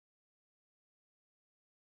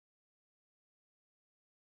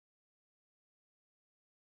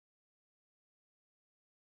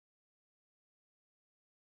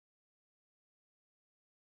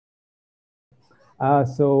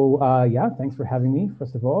Yeah, thanks for having me,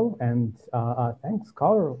 first of all, and thanks,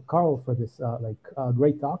 Carl, for this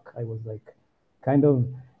great talk. I was kind of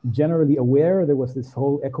generally aware there was this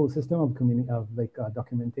whole ecosystem of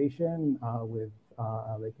documentation with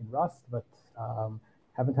in Rust, but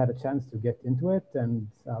haven't had a chance to get into it, and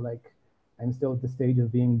I'm still at the stage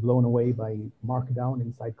of being blown away by Markdown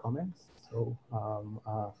inside comments. So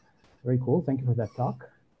very cool. Thank you for that talk.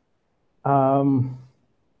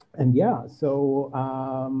 And yeah, so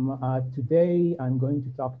today I'm going to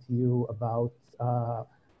talk to you about a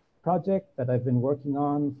project that I've been working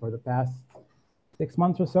on for the past 6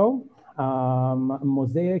 months or so.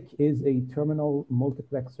 Mosaic is a terminal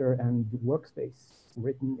multiplexer and workspace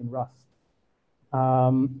written in Rust.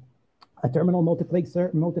 A terminal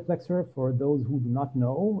multiplexer, for those who do not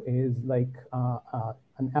know, is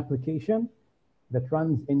an application that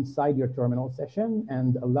runs inside your terminal session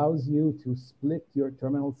and allows you to split your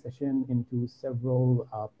terminal session into several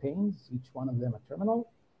panes, each one of them a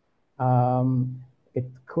terminal. It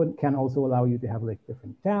can also allow you to have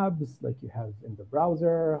different tabs like you have in the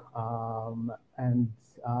browser, and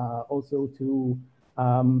also to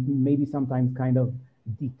maybe sometimes kind of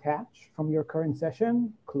detach from your current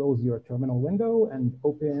session, close your terminal window, and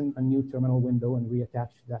open a new terminal window and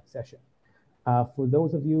reattach that session. For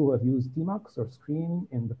those of you who have used Tmux or Screen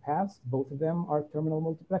in the past, both of them are terminal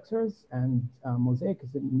multiplexers, and Mosaic is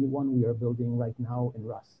the new one we are building right now in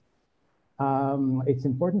Rust. It's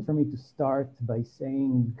important for me to start by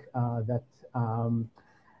saying that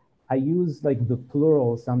I use the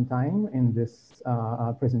plural sometime in this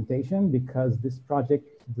presentation because this project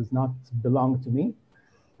does not belong to me.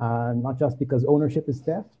 Not just because ownership is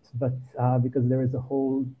theft, but because there is a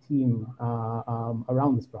whole team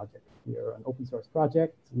around this project. We are an open source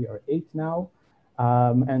project. We are 8 now.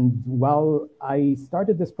 And while I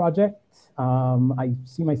started this project, I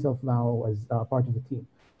see myself now as part of the team.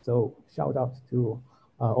 So shout out to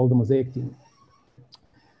all the Mosaic team.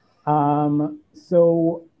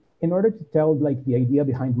 So in order to tell the idea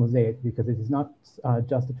behind Mosaic, because it is not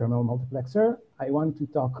just a terminal multiplexer, I want to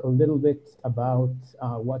talk a little bit about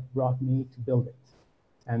what brought me to build it.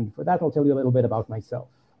 And for that, I'll tell you a little bit about myself.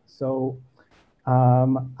 So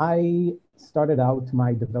I started out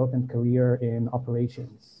my development career in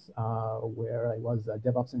operations, where I was a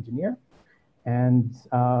DevOps engineer. And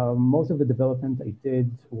most of the development I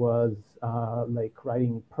did was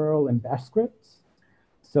writing Perl and Bash scripts.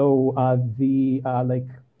 So the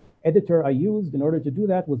editor I used in order to do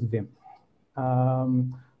that was Vim.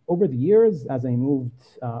 Over the years, as I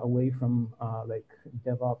moved away from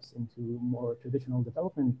DevOps into more traditional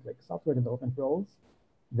development, software development roles,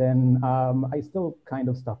 then I still kind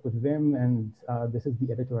of stuck with Vim, and this is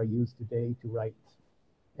the editor I use today to write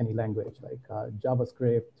any language,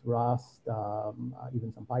 JavaScript, Rust,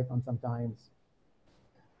 even some Python sometimes.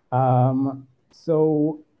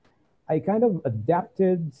 So I kind of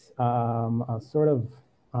adapted a sort of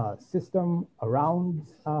system around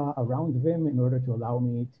Vim in order to allow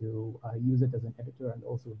me to use it as an editor and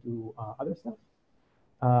also do other stuff.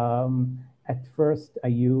 At first, I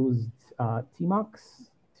used Tmux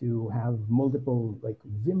to have multiple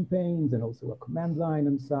Vim panes and also a command line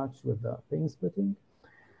and such with pane splitting.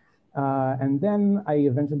 And then I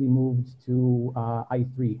eventually moved to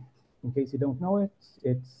i3. In case you don't know it,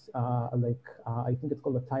 it's I think it's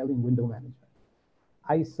called a tiling window management.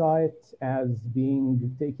 I saw it as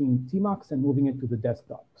taking Tmux and moving it to the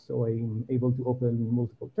desktop. So I'm able to open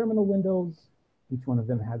multiple terminal windows, each one of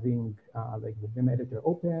them having the Vim editor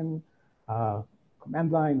open,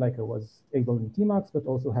 command line like I was able in Tmux, but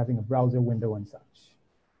also having a browser window and such.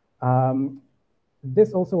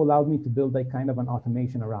 This also allowed me to build kind of an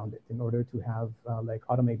automation around it in order to have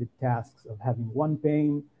automated tasks of having one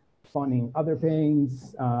pane, spawning other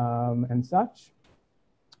panes, and such.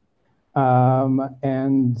 Yeah,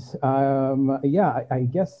 I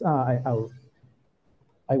guess I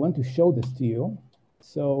want to show this to you.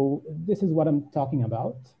 So this is what I'm talking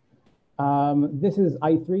about. This is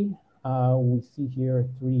i3. We see here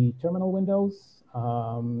 3 terminal windows.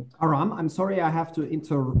 Aram, I'm sorry I have to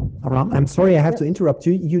interrupt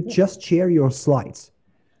you. You just share your slides.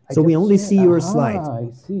 So we only see your slides. I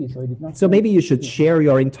see. So I did not. So maybe you should share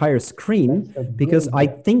your entire screen, because I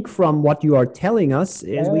think from what you are telling us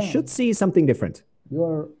is we should see something different. You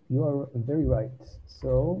are very right.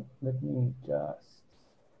 So let me just.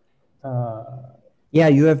 Yeah,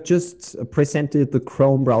 you have just presented the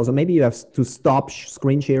Chrome browser. Maybe you have to stop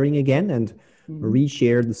screen sharing again and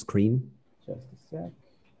reshare the screen. Just a sec.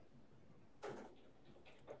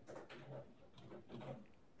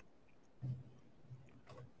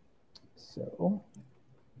 So,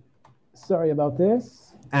 sorry about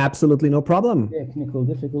this. Absolutely no problem. Technical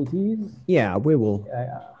difficulties. Yeah, we will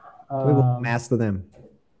master them.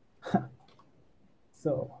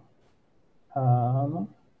 So,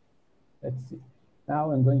 let's see.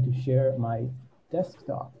 Now I'm going to share my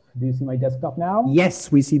desktop. Do you see my desktop now?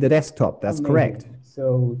 Yes, we see the desktop. That's Amazing. correct.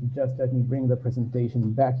 So just let me bring the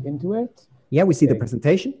presentation back into it. Yeah, we see the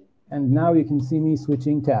presentation. And now you can see me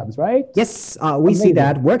switching tabs, right? Yes, we see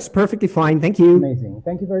that. Works perfectly fine. Thank you. Amazing.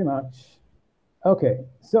 Thank you very much. Okay,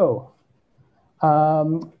 so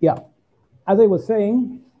yeah, as I was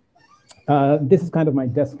saying, this is kind of my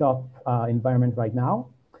desktop environment right now.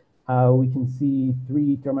 We can see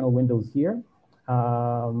 3 terminal windows here.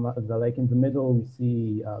 Like in the middle, we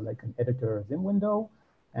see like an editor Vim window.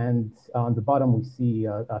 And on the bottom, we see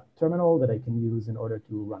a terminal that I can use in order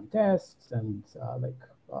to run tests and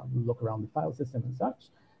look around the file system and such.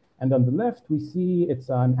 And on the left, we see it's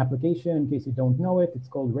an application. In case you don't know it, it's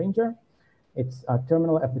called Ranger. It's a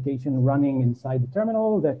terminal application running inside the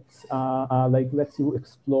terminal that lets you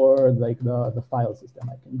explore like the file system.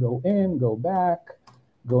 I can go in, go back,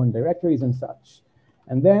 go in directories and such.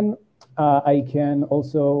 And then I can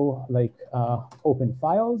also open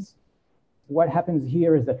files. What happens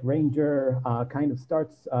here is that Ranger kind of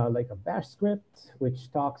starts like a bash script,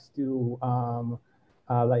 which talks to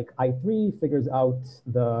i3, figures out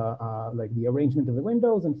the arrangement of the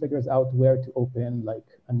windows and figures out where to open like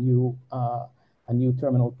a new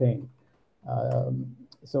terminal pane.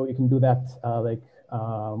 So you can do that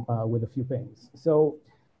with a few things. So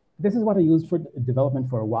this is what I used for development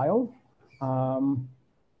for a while.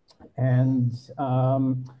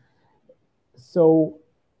 So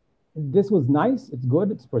this was nice, it's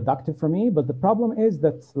good, it's productive for me, but the problem is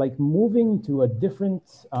that like moving to a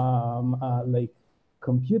different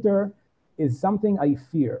computer is something I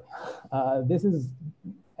fear. This is,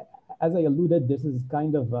 as I alluded, this is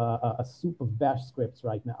kind of a soup of bash scripts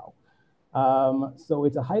right now. So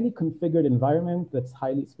it's a highly configured environment that's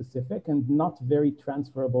highly specific and not very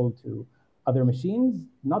transferable to other machines,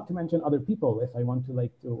 not to mention other people. If I want to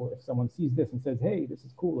if someone sees this and says, hey, this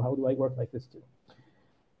is cool, how do I work like this too?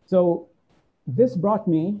 So this brought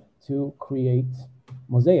me to create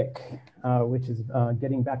Mosaic, which is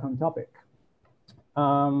getting back on topic.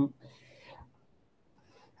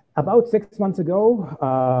 About 6 months ago,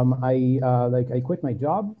 I quit my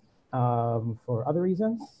job for other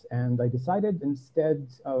reasons, and I decided instead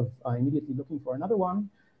of immediately looking for another one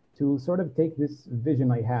to sort of take this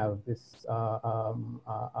vision I have, this kind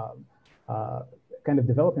of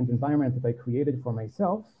development environment that I created for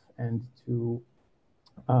myself, and to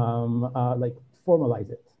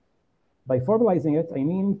formalize it. By formalizing it, I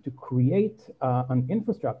mean to create an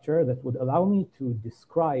infrastructure that would allow me to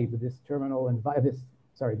describe this terminal and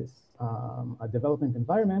development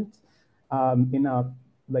environment in a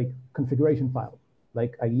configuration file,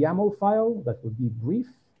 like a YAML file that would be brief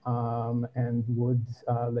and would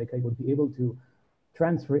I would be able to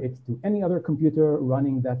transfer it to any other computer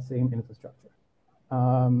running that same infrastructure.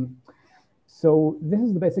 So this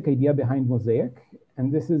is the basic idea behind Mosaic,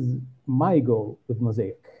 and this is my goal with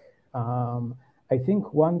Mosaic. I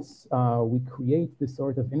think once we create this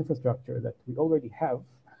sort of infrastructure that we already have,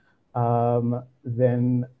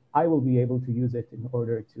 then I will be able to use it in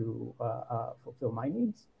order to fulfill my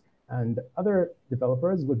needs. And other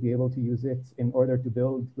developers would be able to use it in order to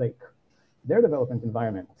build their development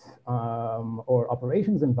environment or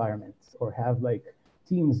operations environments, or have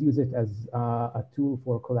teams use it as a tool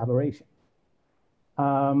for collaboration.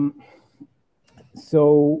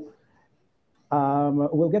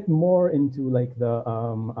 We'll get more into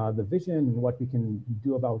the vision and what we can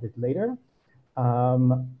do about it later.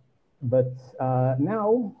 But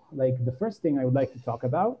now, the first thing I would like to talk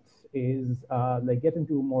about is get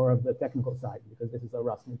into more of the technical side, because this is a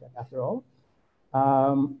Rust meetup after all.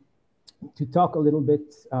 To talk a little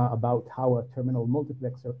bit about how a terminal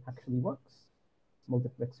multiplexer actually works.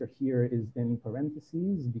 Multiplexer here is in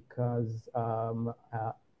parentheses because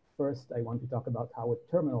first I want to talk about how a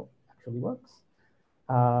terminal actually works.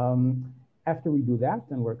 After we do that,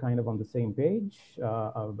 and we're kind of on the same page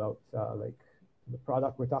about the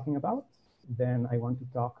product we're talking about, then I want to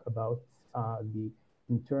talk about the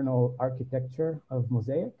internal architecture of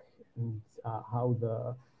Mosaic and how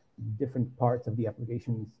the different parts of the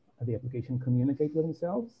application communicate with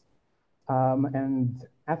themselves. And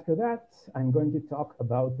after that, I'm going to talk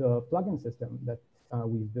about the plugin system that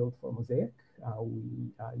we've built for Mosaic.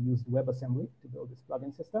 We used WebAssembly to build this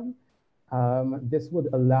plugin system. This would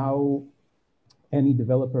allow any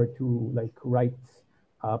developer to write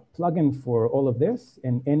a plugin for all of this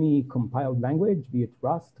in any compiled language, be it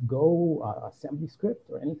Rust, Go, assembly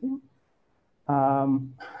script, or anything.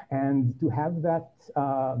 And to have that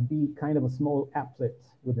be kind of a small applet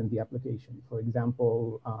within the application. For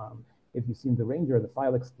example, if you've seen the Ranger, the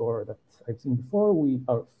file explorer that I've seen before,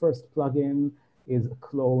 our first plugin is a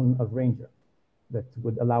clone of Ranger that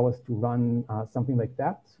would allow us to run something like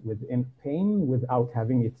that within pane without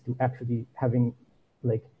having it to actually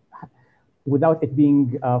without it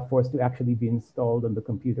being forced to actually be installed on the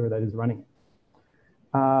computer that is running it.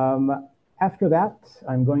 After that,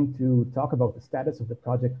 I'm going to talk about the status of the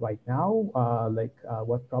project right now,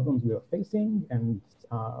 what problems we are facing and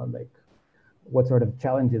what sort of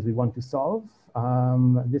challenges we want to solve.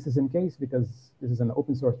 This is in case because this is an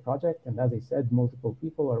open source project, and as I said, multiple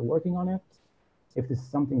people are working on it. If this is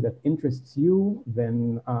something that interests you,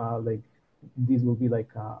 then these will be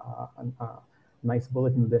like a nice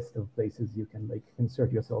bulletin list of places you can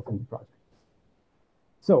insert yourself in the project.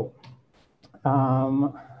 So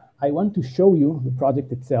I want to show you the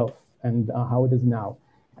project itself and how it is now.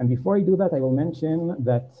 And before I do that, I will mention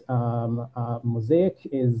that Mosaic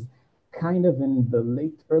is kind of in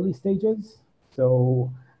the early stages.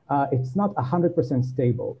 So it's not 100%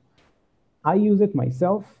 stable. I use it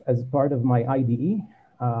myself as part of my IDE.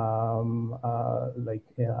 I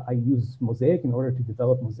use Mosaic in order to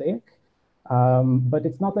develop Mosaic, but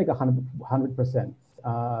it's not like 100%.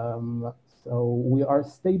 So we are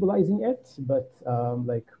stabilizing it, but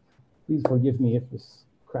please forgive me if this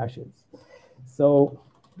crashes. So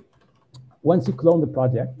once you clone the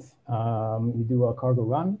project, you do a cargo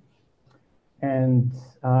run, and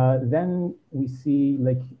then we see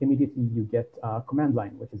immediately you get a command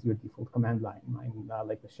line, which is your default command line. Mine,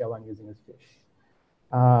 the shell I'm using is fish.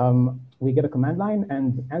 We get a command line,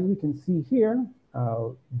 and as we can see here,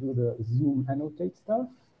 I'll do the zoom annotate stuff.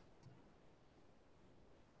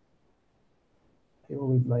 I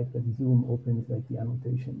always like that Zoom opens the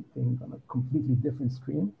annotation thing on a completely different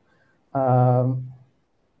screen. Just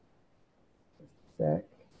a sec.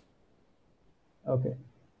 Okay.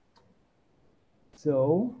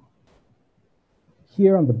 So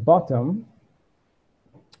here on the bottom,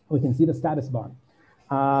 we can see the status bar.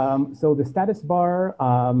 So the status bar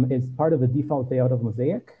is part of the default layout of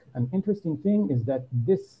Mosaic. An interesting thing is that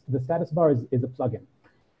the status bar is a plugin.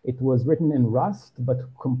 It was written in Rust, but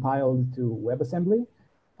compiled to WebAssembly,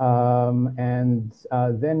 and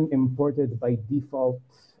then imported by default,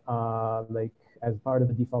 as part of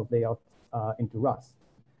the default layout into Rust,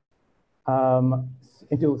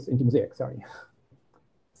 into Mosaic, sorry.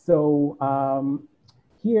 So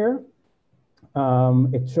here,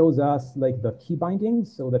 it shows us the key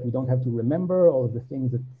bindings so that we don't have to remember all of the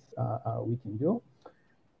things that we can do.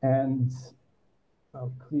 And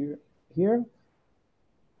I'll clear here.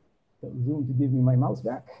 Zoom to give me my mouse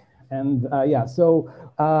back. And yeah, so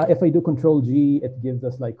if I do Control G, it gives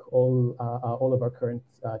us all of our current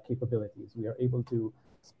capabilities. We are able to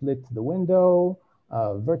split the window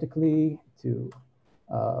vertically, to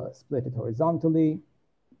split it horizontally.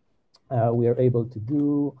 We are able to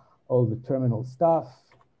do all the terminal stuff,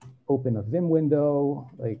 open a Vim window,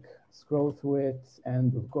 scroll through it,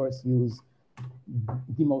 and of course use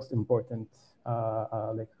the most important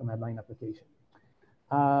command line application.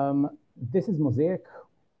 This is Mosaic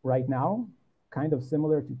right now, kind of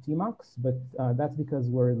similar to Tmux, but that's because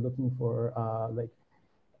we're looking for,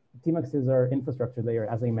 Tmux is our infrastructure layer,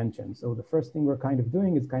 as I mentioned. So the first thing we're kind of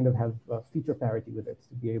doing is kind of have feature parity with it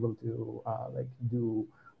to be able to do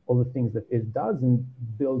all the things that it does and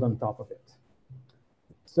build on top of it.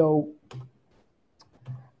 So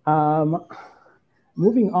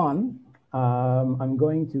moving on, I'm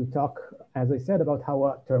going to talk, as I said, about how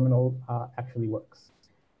a terminal actually works.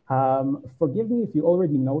 Forgive me if you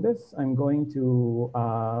already know this. I'm going to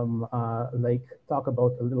talk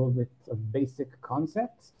about a little bit of basic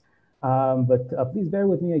concepts, but please bear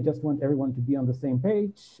with me. I just want everyone to be on the same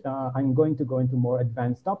page. I'm going to go into more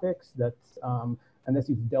advanced topics that, unless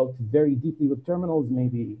you've dealt very deeply with terminals,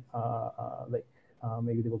 maybe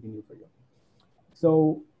maybe they will be new for you.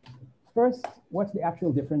 So first, what's the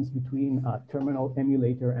actual difference between a terminal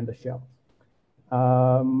emulator and a shell?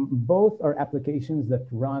 Both are applications that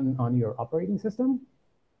run on your operating system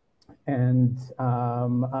and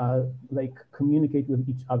communicate with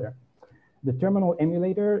each other. The terminal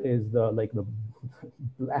emulator is the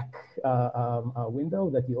black window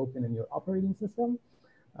that you open in your operating system,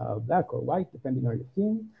 black or white, depending on your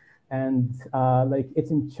theme. And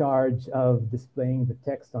it's in charge of displaying the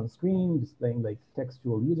text on screen, displaying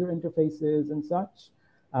textual user interfaces and such.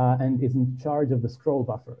 And is in charge of the scroll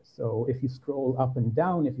buffer. So if you scroll up and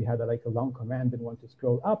down, if you had a long command and want to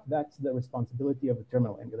scroll up, that's the responsibility of the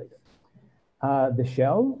terminal emulator. The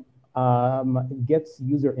shell gets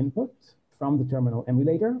user input from the terminal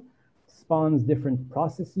emulator, spawns different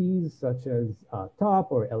processes such as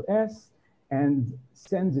top or ls, and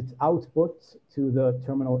sends its output to the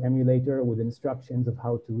terminal emulator with instructions of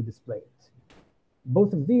how to display it.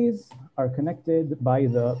 Both of these are connected by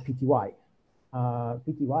the PTY.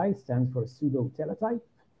 PTY stands for pseudo teletype,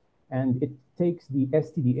 and it takes the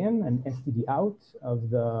std in and std out of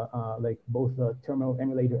the like both the terminal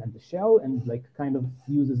emulator and the shell, and like kind of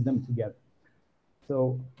fuses them together.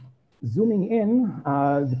 So zooming in,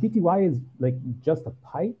 the PTY is like just a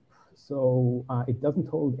pipe, so it doesn't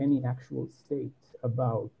hold any actual state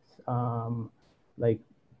about like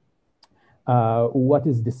what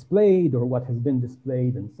is displayed or what has been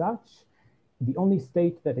displayed and such. The only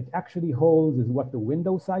state that it actually holds is what the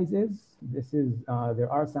window size is. This is,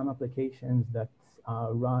 there are some applications that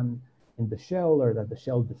run in the shell or that the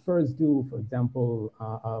shell defers to, for example,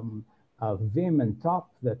 Vim and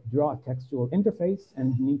Top that draw a textual interface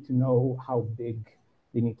and need to know how big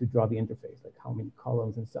they need to draw the interface, like how many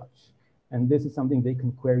columns and such. And this is something they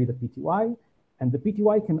can query the PTY. And the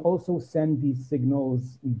PTY can also send these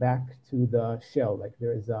signals back to the shell. Like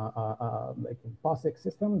there is like in POSIX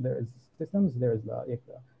system, there's like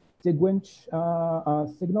the SIGWINCH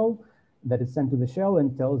signal that is sent to the shell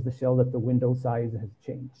and tells the shell that the window size has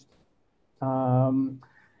changed.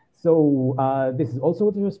 This is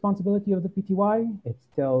also the responsibility of the PTY. It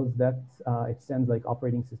tells that it sends like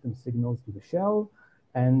operating system signals to the shell,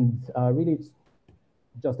 and really it's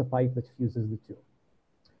just a pipe that fuses the two.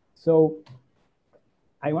 So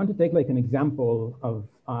I want to take like an example of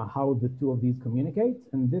how the two of these communicate,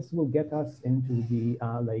 and this will get us into the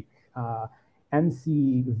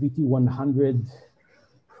ANSI VT100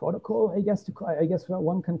 protocol, I guess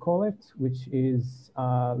one can call it, which is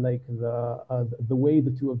like the way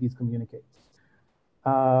the two of these communicate.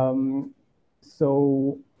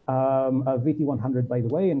 VT100, by the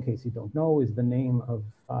way, in case you don't know, is the name of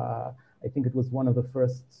I think it was one of the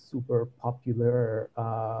first super popular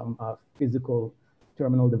physical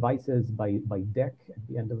terminal devices by DEC at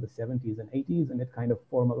the end of the 70s and 80s, and it kind of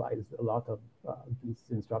formalized a lot of these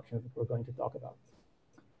instructions that we're going to talk about.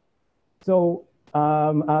 So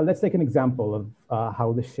let's take an example of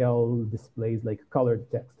how the shell displays like colored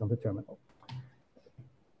text on the terminal.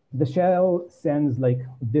 The shell sends like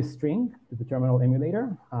this string to the terminal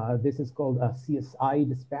emulator. This is called a CSI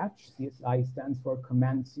dispatch. CSI stands for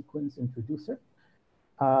Command Sequence Introducer.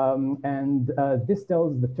 This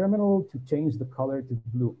tells the terminal to change the color to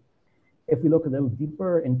blue. If we look a little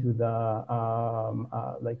deeper into the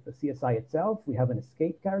like the CSI itself, we have an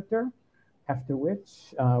escape character, after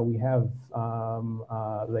which we have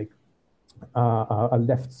like a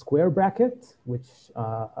left square bracket, which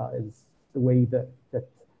is the way that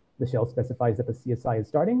the shell specifies that the CSI is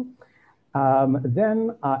starting.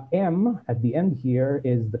 Then M at the end here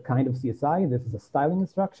is the kind of CSI. This is a styling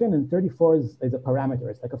instruction, and 34 is a parameter.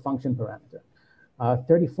 It's like a function parameter.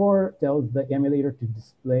 34 tells the emulator to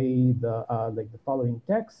display the like the following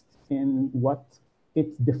text in what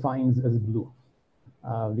it defines as blue,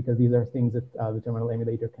 because these are things that the terminal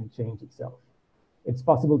emulator can change itself. It's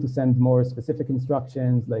possible to send more specific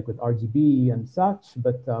instructions like with RGB and such,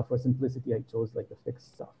 but for simplicity, I chose like the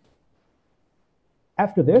fixed stuff.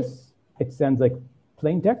 After this, it sends like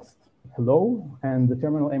plain text, hello, and the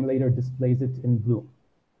terminal emulator displays it in blue.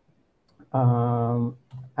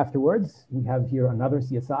 Afterwards, we have here another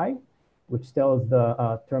CSI, which tells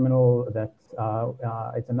the terminal that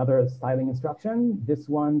it's another styling instruction, this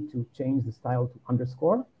one to change the style to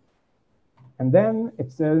underscore. And then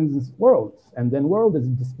it sends world, and then world is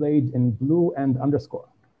displayed in blue and underscore.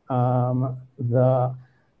 The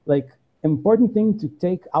important thing to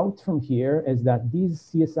take out from here is that these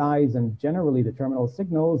CSIs and generally the terminal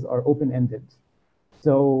signals are open-ended.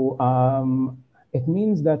 So it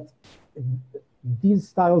means that these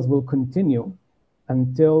styles will continue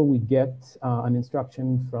until we get an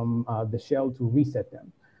instruction from the shell to reset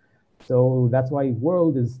them. So that's why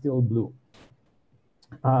world is still blue.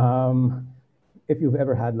 If you've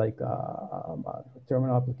ever had like a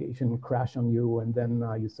terminal application crash on you and then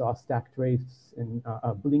you saw stack trace in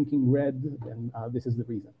blinking red, then this is the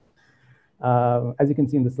reason. As you can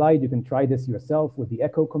see in the slide, you can try this yourself with the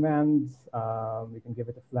echo commands. You can give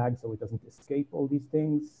it a flag so it doesn't escape all these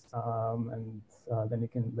things, and then you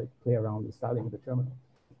can like play around with styling of the terminal.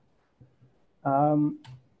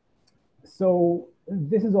 So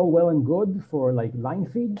this is all well and good for like line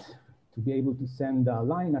feed, to be able to send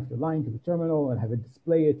line after line to the terminal and have it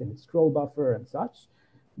display it in its scroll buffer and such.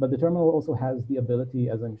 But the terminal also has the ability,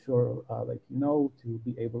 as I'm sure like you know, to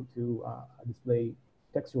be able to display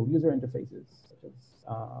textual user interfaces such as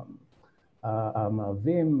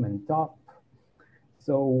Vim and Top.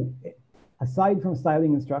 So Aside from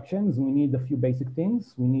styling instructions, we need a few basic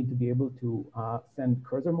things. We need to be able to send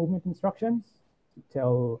cursor movement instructions to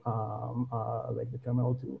tell like the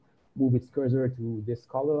terminal to move its cursor to this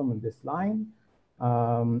column and this line.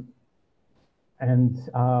 Then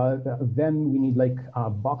we need like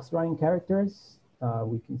box drawing characters.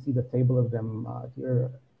 We can see the table of them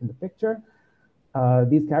here in the picture.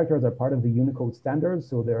 These characters are part of the Unicode standards,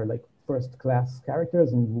 so they're like first-class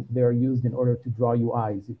characters, and they're used in order to draw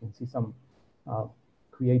UIs. You can see some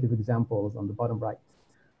creative examples on the bottom right.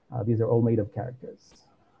 These are all made of characters.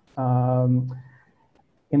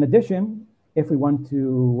 In addition, if we want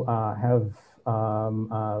to have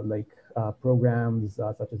programs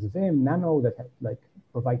such as Vim, Nano that like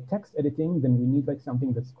provide text editing, then we need like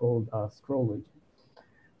something that's called scroll region.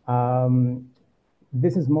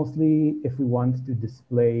 This is mostly if we want to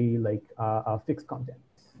display like fixed content,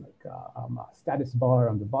 like a status bar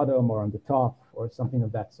on the bottom or on the top or something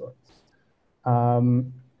of that sort. Why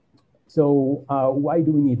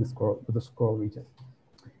do we need the scroll region?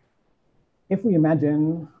 If we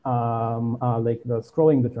imagine like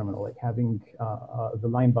scrolling the terminal, like having the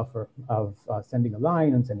line buffer of sending a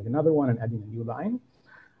line and sending another one and adding a new line,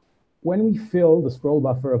 when we fill the scroll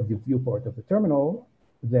buffer of the viewport of the terminal,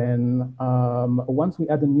 then once we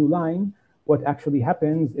add a new line, what actually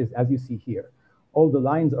happens is, as you see here, all the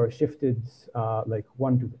lines are shifted like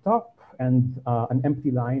one to the top, and an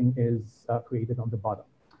empty line is created on the bottom.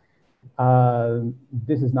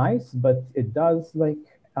 This is nice, but it does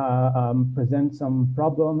like present some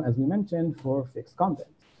problem, as we mentioned, for fixed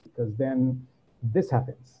content, because then this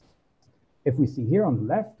happens. If we see here on the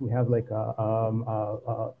left, we have like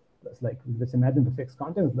let's imagine the fixed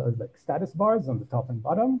content like status bars on the top and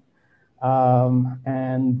bottom,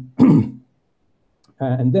 and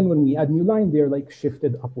then when we add new line, they're like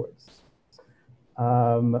shifted upwards.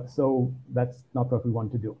 So that's not what we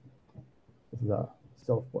want to do. This is a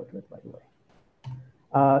self-portrait, by the way.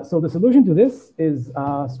 So the solution to this is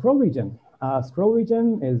scroll region. Scroll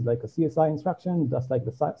region is like a CSI instruction, just like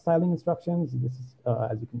the styling instructions. This is,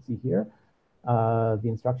 as you can see here, the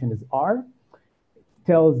instruction is R. It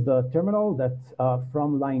tells the terminal that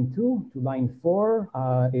from line 2 to line 4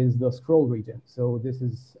 is the scroll region. So this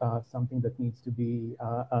is something that needs to be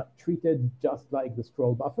treated just like the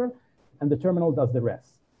scroll buffer, and the terminal does the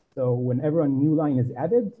rest. So whenever a new line is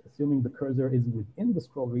added, assuming the cursor is within the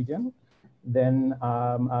scroll region, then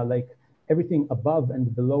like everything above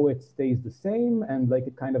and below it stays the same, and like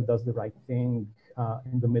it kind of does the right thing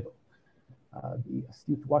in the middle. The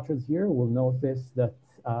astute watchers here will notice that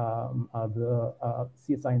the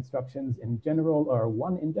CSI instructions in general are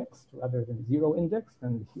 1 indexed rather than 0 indexed,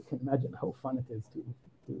 and you can imagine how fun it is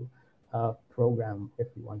to program if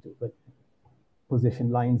you want to like position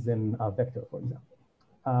lines in vector, for example.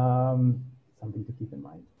 Something to keep in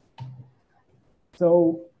mind.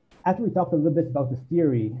 So after we talked a little bit about the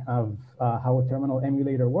theory of how a terminal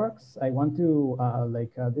emulator works, I want to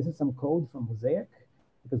this is some code from Mosaic,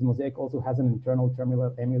 because Mosaic also has an internal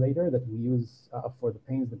terminal emulator that we use for the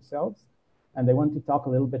panes themselves. And I want to talk a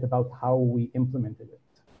little bit about how we implemented it.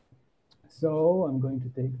 So I'm going to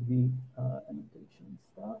take the annotation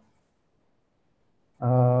stuff.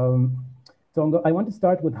 I want to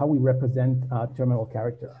start with how we represent terminal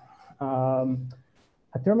character.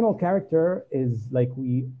 A terminal character is like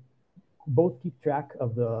we both keep track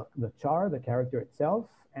of the char, the character itself,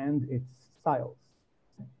 and its styles.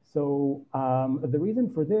 So the reason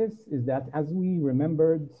for this is that as we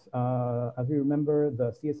remember,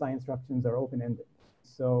 the CSI instructions are open-ended.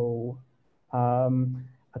 So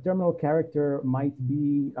a terminal character might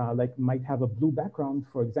be might have a blue background,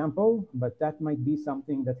 for example, but that might be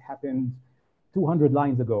something that happened 200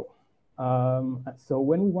 lines ago. So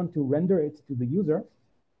when we want to render it to the user,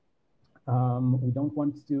 we don't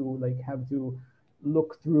want to have to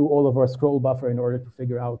look through all of our scroll buffer in order to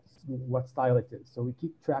figure out what style it is. So we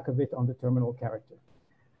keep track of it on the terminal character.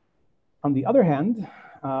 On the other hand,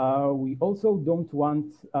 we also don't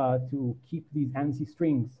want to keep these ANSI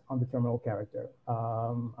strings on the terminal character.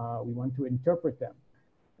 We want to interpret them.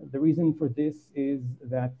 The reason for this is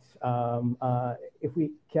that if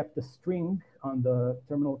we kept a string on the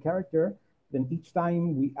terminal character, then each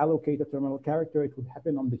time we allocate a terminal character, it would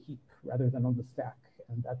happen on the heap rather than on the stack.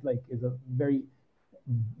 And that is a very,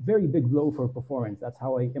 very big blow for performance. That's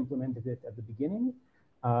how I implemented it at the beginning.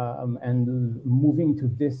 And moving to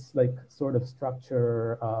this sort of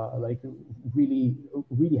structure really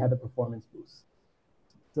had a performance boost.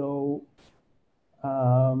 So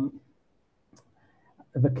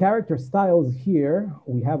the character styles here,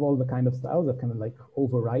 we have all the kind of styles that kind of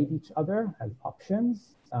override each other as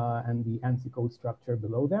options, and the ANSI code structure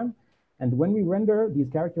below them. And when we render these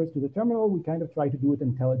characters to the terminal, we kind of try to do it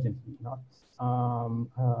intelligently, not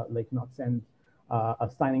not send a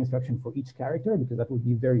signing instruction for each character, because that would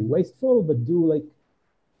be very wasteful, but do like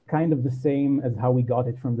kind of the same as how we got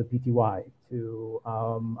it from the PTY to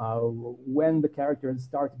when the characters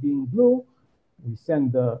start being blue, we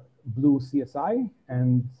send the blue CSI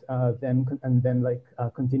and then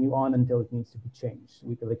continue on until it needs to be changed.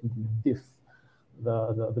 We can diff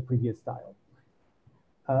the previous style.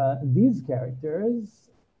 These characters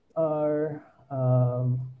are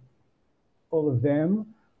all of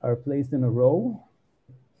them are placed in a row.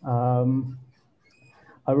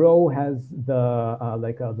 A row has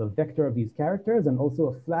the vector of these characters and also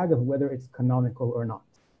a flag of whether it's canonical or not.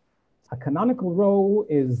 A canonical row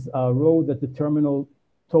is a row that the terminal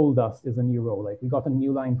told us is a new row, like we got a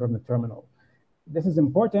new line from the terminal. This is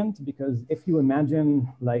important because if you imagine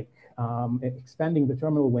expanding the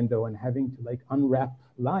terminal window and having to unwrap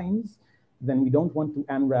lines, then we don't want to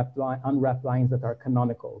unwrap lines that are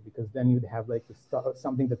canonical, because then you'd have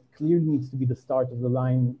something that clearly needs to be the start of the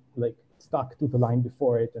line, stuck to the line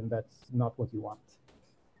before it, and that's not what you want.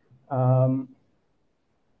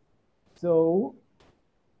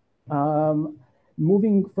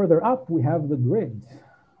 Moving further up, we have the grid.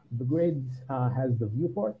 The grid has the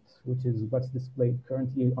viewport, which is what's displayed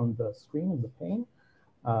currently on the screen of the pane,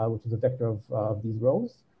 which is a vector of these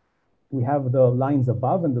rows. We have the lines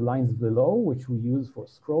above and the lines below, which we use for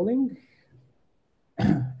scrolling.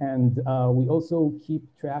 And we also keep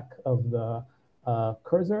track of the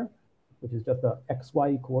cursor, which is just the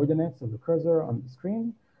XY coordinates of the cursor on the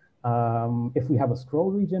screen. If we have a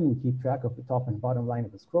scroll region, we keep track of the top and bottom line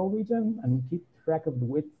of the scroll region, and we keep track of the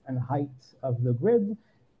width and height of the grid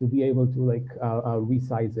to be able to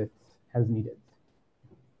resize it as needed.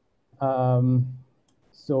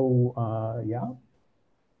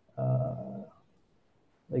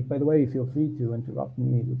 By the way, feel free to interrupt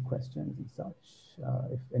me with questions and such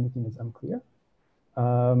if anything is unclear.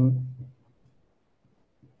 Going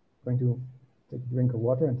to take a drink of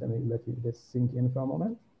water and then let this sink in for a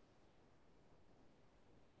moment.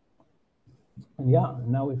 And yeah,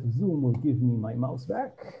 now if Zoom will give me my mouse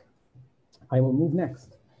back, I will move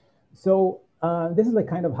next. So this is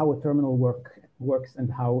kind of how a terminal works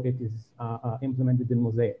and how it is implemented in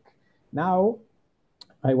Mosaic. Now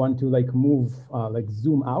I want to move,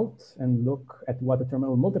 zoom out and look at what a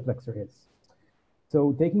terminal multiplexer is.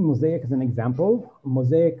 So taking Mosaic as an example,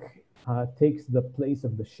 Mosaic takes the place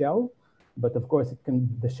of the shell, but of course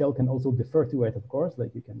the shell can also defer to it, of course,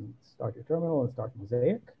 you can start your terminal and start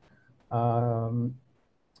Mosaic.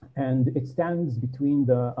 And it stands between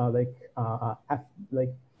the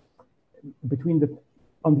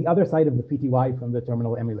on the other side of the PTY from the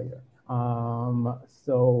terminal emulator.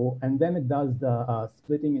 And then it does the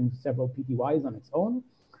splitting into several PTYs on its own,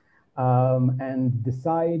 and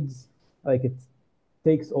decides it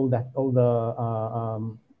takes all the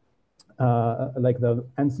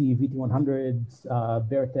ANSI VT100s,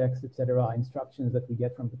 Vertex, etc. instructions that we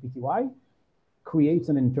get from the PTY, creates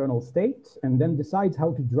an internal state, and then decides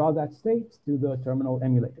how to draw that state to the terminal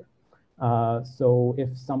emulator. So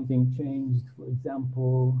if something changed, for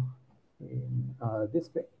example, in this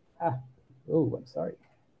page, I'm sorry.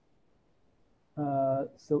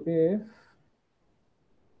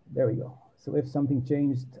 There we go. So if something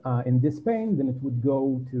changed in this pane, then it would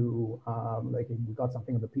go to, if we got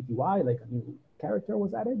something on the PTY, a new character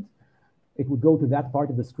was added, it would go to that part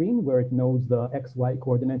of the screen where it knows the XY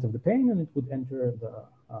coordinates of the pane, and it would enter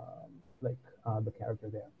the character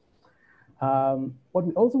there. What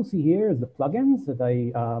we also see here is the plugins that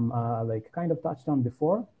I kind of touched on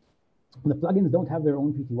before. The plugins don't have their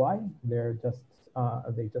own PTY. They're just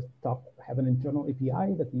they just have an internal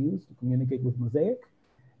API that we use to communicate with Mosaic,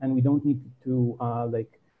 and we don't need to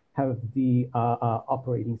have the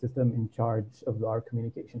operating system in charge of our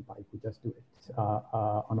communication pipe. We just do it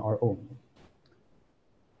on our own.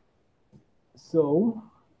 So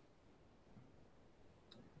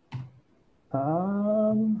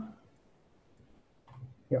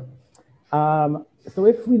so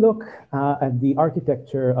if we look at the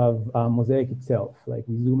architecture of Mosaic itself, we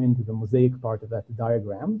zoom into the Mosaic part of that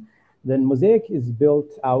diagram, then Mosaic is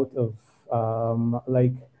built out of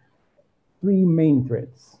three main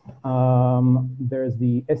threads. There's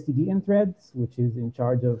the stdin threads, which is in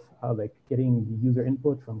charge of getting the user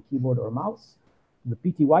input from keyboard or mouse. The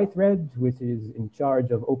PTY thread, which is in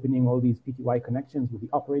charge of opening all these PTY connections with the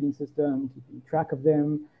operating system, keeping track of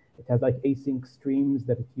them. It has async streams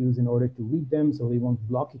that it uses in order to read them, so they won't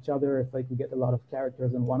block each other if we get a lot of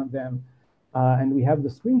characters on one of them. And we have the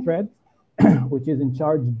screen thread, which is in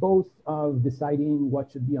charge both of deciding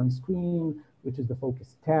what should be on screen, which is the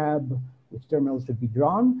focus tab, which terminals should be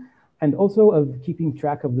drawn, and also of keeping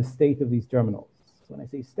track of the state of these terminals. So when I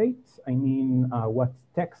say state, I mean what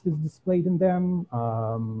text is displayed in them,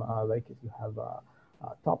 like if you have a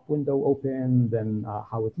top window open, then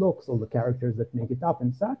how it looks, all the characters that make it up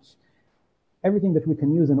and such. Everything that we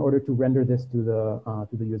can use in order to render this to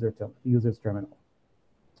the user's terminal.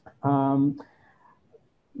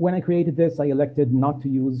 When I created this, I elected not to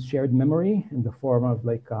use shared memory in the form of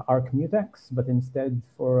like ARC mutex, but instead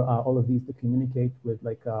for all of these to communicate with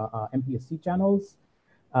like MPSC channels.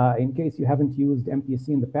 In case you haven't used MPSC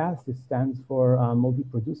in the past, it stands for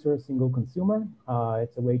multi-producer, single consumer.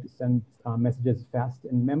 It's a way to send messages fast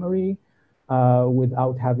in memory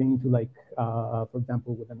without having to like, for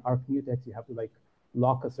example, with an ARC mutex, you have to like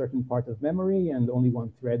lock a certain part of memory and only one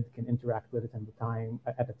thread can interact with it at a time.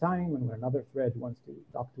 And when another thread wants to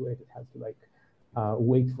talk to it, it has to like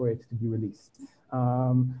wait for it to be released.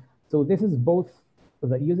 So this is both,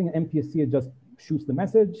 using an MPSC, it just shoots the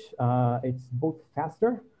message. It's both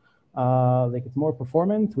faster, like it's more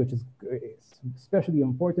performant, which is especially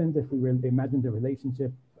important if we imagine the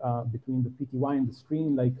relationship between the PTY and the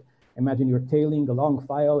screen. Like imagine you're tailing a long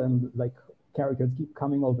file and like characters keep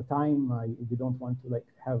coming all the time. You don't want to like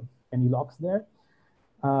have any locks there.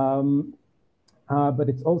 But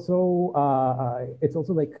it's also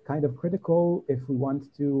like kind of critical if we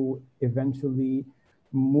want to eventually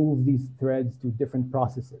move these threads to different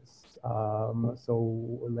processes. So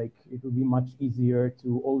like it will be much easier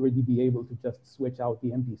to already be able to just switch out the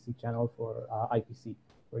MPC channel for IPC,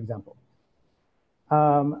 for example.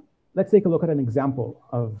 Let's take a look at an example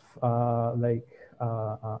of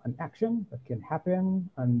an action that can happen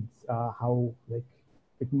and how like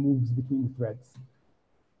it moves between threads.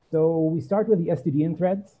 So we start with the stdin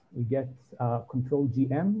threads. We get control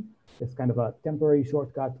GM. It's kind of a temporary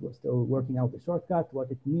shortcut. We're still working out the shortcut. What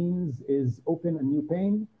it means is open a new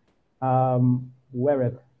pane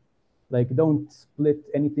wherever. Like don't split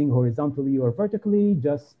anything horizontally or vertically,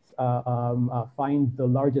 just find the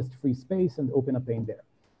largest free space and open a pane there.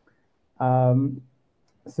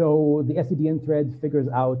 So the stdin thread figures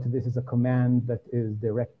out this is a command that is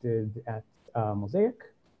directed at Mosaic.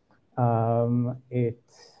 It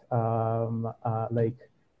like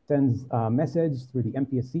sends a message through the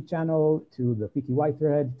MPSC channel to the PTY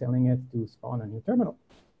thread, telling it to spawn a new terminal.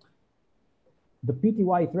 The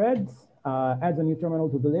PTY thread adds a new terminal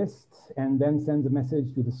to the list and then sends a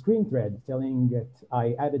message to the screen thread, telling it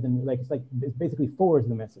I added a new, like it basically forwards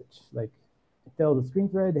the message. Like tell the screen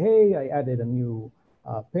thread, hey, I added a new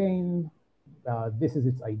pane. This is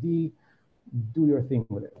its ID. Do your thing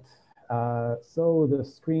with it. So the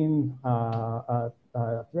screen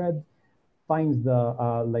thread finds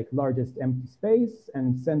the like largest empty space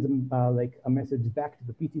and sends like a message back to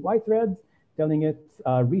the PTY thread, telling it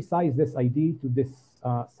resize this ID to this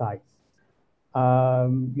size.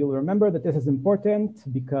 You'll remember that this is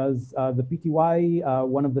important because the PTY,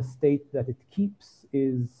 one of the states that it keeps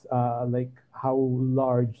is like how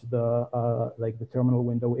large the like the terminal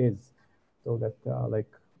window is, so that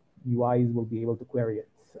like UIs will be able to query it.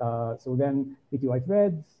 So then PTY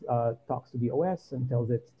threads talks to the OS and tells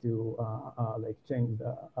it to like change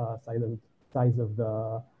the size of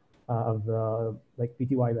the like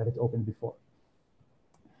PTY that it opened before.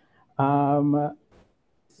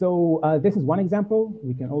 So this is one example.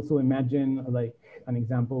 We can also imagine like an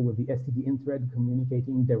example with the stdin thread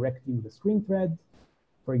communicating directly with the screen thread.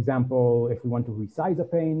 For example, if we want to resize a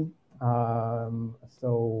pane,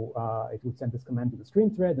 it would send this command to the screen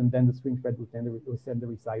thread, and then the screen thread would send the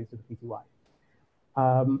resize to the PTY.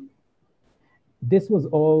 This was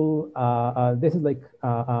all, this is like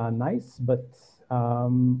nice, but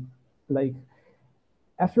like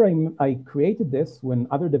after I created this, when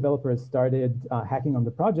other developers started hacking on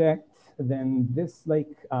the project, then this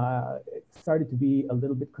like started to be a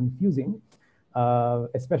little bit confusing,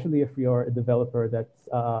 especially if you're a developer that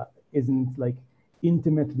isn't like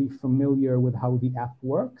intimately familiar with how the app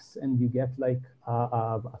works, and you get like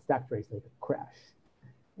a stack trace, like a crash.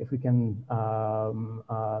 If we can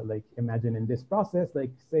like imagine in this process,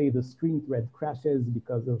 like say the screen thread crashes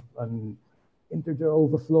because of an integer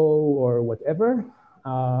overflow or whatever,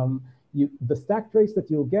 the stack trace that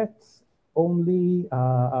you'll get only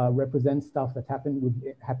represents stuff that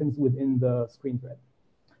happens within the screen thread.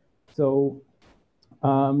 So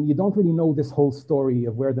you don't really know this whole story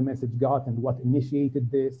of where the message got and what initiated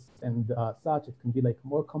this and such. It can be like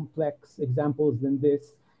more complex examples than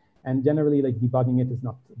this. And generally like debugging it is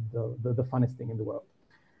not the funnest thing in the world.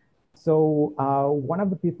 So one of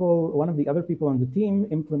the other people on the team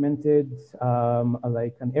implemented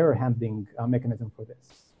like an error handling mechanism for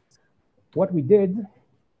this. What we did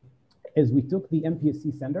is we took the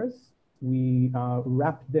MPSC senders, we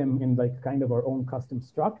wrapped them in like kind of our own custom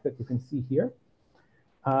struct that you can see here.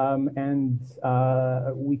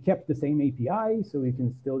 We kept the same API, so you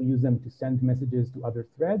can still use them to send messages to other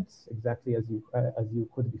threads, exactly as you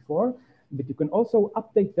could before. But you can also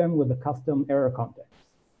update them with a custom error context.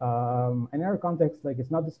 An error context, like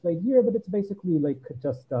it's not displayed here, but it's basically like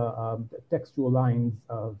just textual lines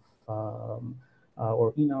of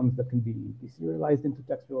or enums that can be serialized into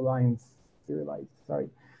textual lines.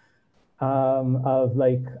 Of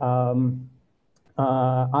like.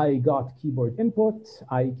 I got keyboard input.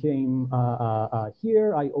 I came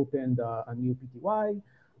here. I opened a new PTY.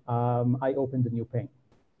 I opened a new pane.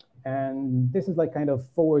 And this is like kind of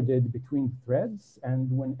forwarded between threads.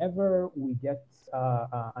 And whenever we get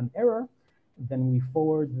an error, then we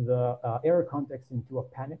forward the error context into a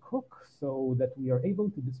panic hook so that we are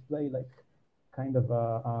able to display like kind of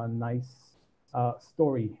a nice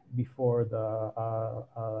story before the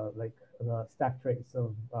like the stack trace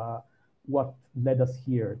of what led us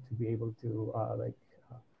here to be able to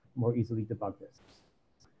more easily debug this.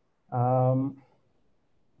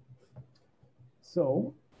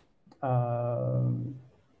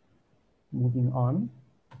 Moving on.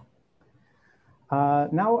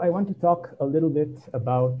 Now I want to talk a little bit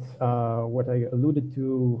about what I alluded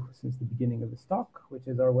to since the beginning of this talk, which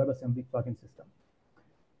is our WebAssembly plugin system.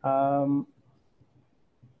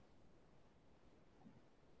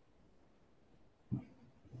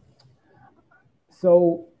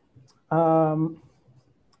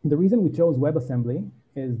 The reason we chose WebAssembly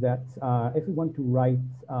is that if we want to write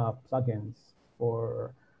plugins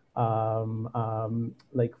for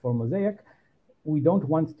like for Mosaic, we don't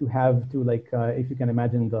want to have to like if you can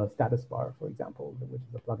imagine the status bar, for example, which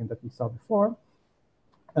is a plugin that we saw before.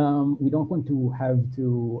 We don't want to have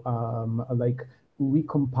to like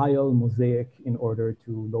recompile Mosaic in order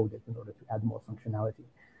to load it, in order to add more functionality.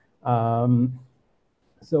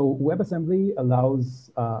 So WebAssembly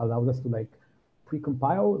allows us to like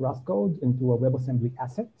precompile Rust code into a WebAssembly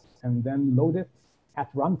asset and then load it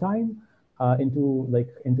at runtime into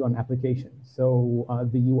an application. So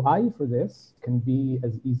the UI for this can be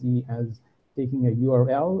as easy as taking a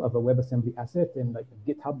URL of a WebAssembly asset in like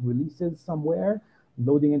GitHub releases somewhere,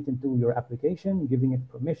 loading it into your application, giving it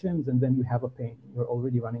permissions, and then you have a pane. You're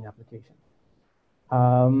already running application.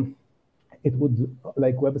 It would,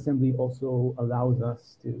 like WebAssembly also allows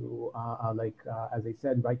us to, as I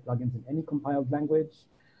said, write plugins in any compiled language.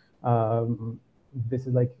 This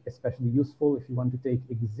is like especially useful if you want to take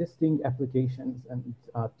existing applications and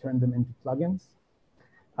turn them into plugins.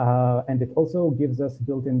 And it also gives us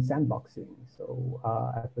built-in sandboxing. So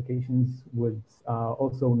applications would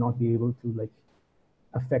also not be able to like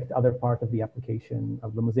affect other part of the application,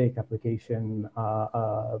 of the Mosaic application,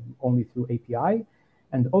 only through API.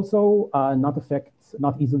 And also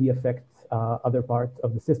not easily affect other parts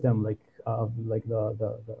of the system, like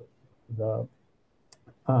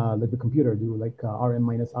the computer do, like rm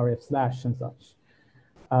minus rf/ and such.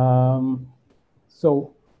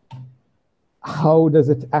 So how does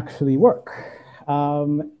it actually work?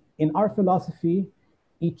 In our philosophy,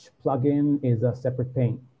 each plugin is a separate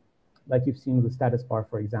pane, like you've seen with the status bar,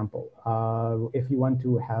 for example. If you want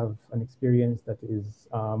to have an experience that is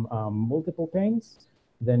multiple panes,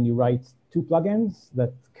 then you write two plugins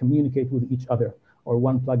that communicate with each other, or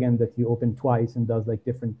one plugin that you open twice and does like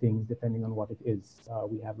different things depending on what it is.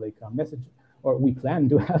 We have like a message, or we plan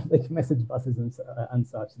to have like message buses and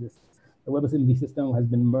such. The WebAssembly system has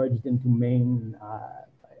been merged into main,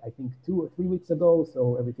 I think 2 or 3 weeks ago,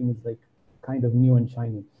 so everything is like kind of new and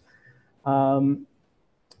shiny.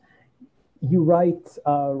 You write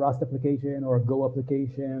a Rust application or a Go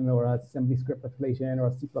application or an assembly script application or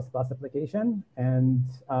a C++ application, and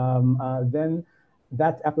then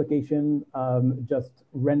that application just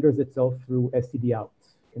renders itself through stdout.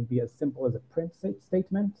 It can be as simple as a print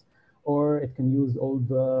statement, or it can use all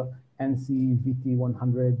the ANSI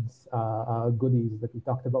VT100s goodies that we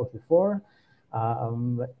talked about before.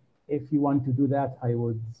 If you want to do that, I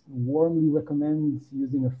would warmly recommend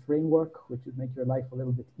using a framework, which would make your life a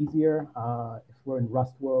little bit easier. If we're in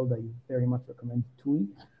Rust world, I very much recommend TUI,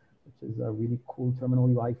 which is a really cool terminal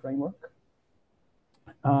UI framework.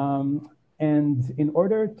 And in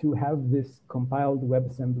order to have this compiled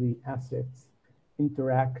WebAssembly assets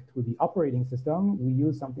interact with the operating system, we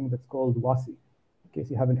use something that's called WASI. In case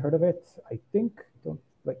you haven't heard of it, I think, don't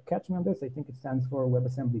like catch me on this, I think it stands for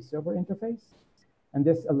WebAssembly Server Interface. And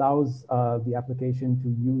this allows the application to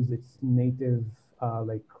use its native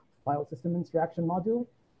like file system interaction module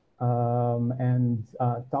and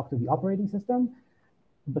talk to the operating system,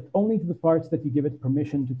 but only to the parts that you give it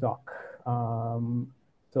permission to talk.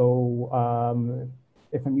 So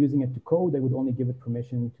if I'm using it to code, I would only give it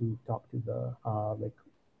permission to talk to the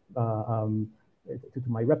to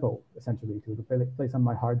my repo, essentially, to the place on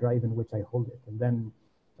my hard drive in which I hold it. And then,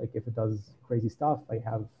 like, if it does crazy stuff, I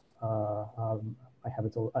have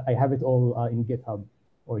it all in GitHub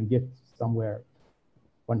or in Git somewhere.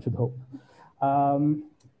 One should hope.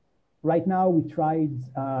 Right now, we tried,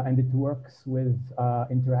 and it works with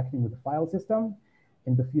interacting with the file system.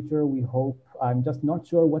 In the future, we hope, I'm just not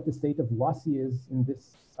sure what the state of WASI is in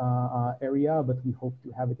this area, but we hope to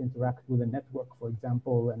have it interact with a network, for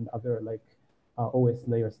example, and other like OS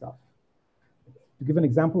layer stuff. To give an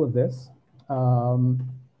example of this, I'm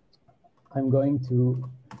going to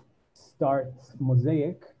start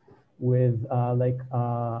Mosaic with a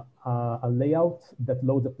layout that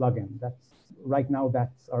loads a plugin. Right now,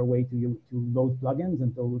 that's our way to load plugins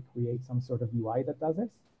until we create some sort of UI that does this.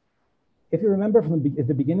 If you remember from at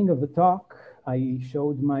the beginning of the talk, I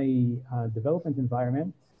showed my development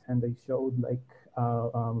environment, and I showed like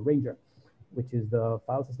Ranger, which is the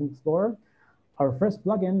file system explorer. Our first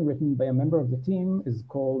plugin written by a member of the team is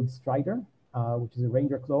called Strider, which is a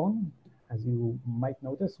Ranger clone. As you might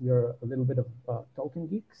notice, we are a little bit of Tolkien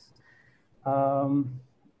geeks.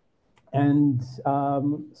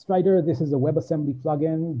 Strider, this is a WebAssembly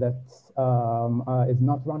plugin that is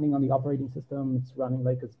not running on the operating system. It's running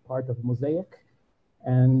like as part of Mosaic.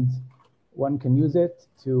 And one can use it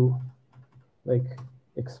to like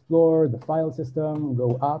explore the file system,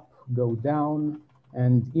 go up, go down,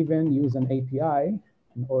 and even use an API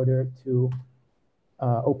in order to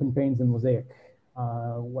open panes in Mosaic.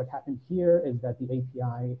 What happened here is that the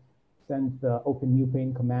API sent the open new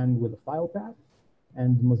pane command with a file path,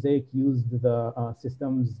 and Mosaic used the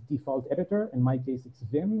system's default editor, in my case it's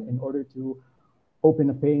Vim, in order to open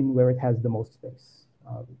a pane where it has the most space.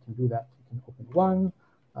 We can do that. We can open one.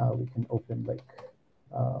 We can open like,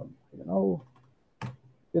 I don't know,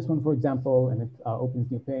 this one, for example, and it opens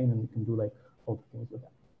new pane, and we can do like all the things with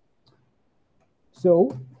that.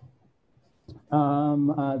 So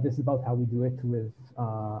this is about how we do it with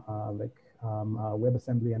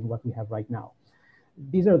WebAssembly and what we have right now.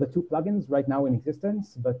 These are the two plugins right now in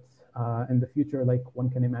existence, but in the future, like one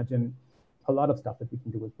can imagine a lot of stuff that we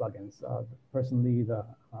can do with plugins. Personally, the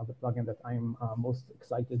plugin that I'm most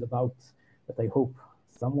excited about, that I hope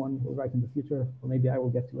someone will write in the future, or maybe I will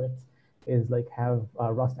get to it, is like have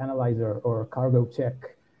a Rust analyzer or cargo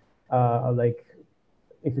check. Like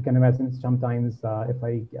if you can imagine, sometimes if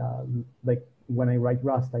I like when I write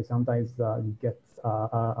Rust, I sometimes get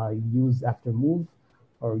use after move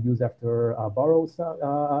or use after borrow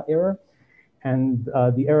error, and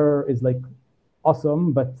the error is like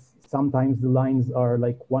awesome, but sometimes the lines are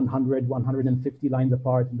like 100, 150 lines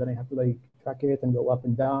apart, and then I have to like track it and go up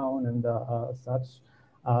and down and such.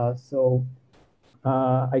 So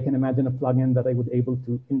I can imagine a plugin that I would able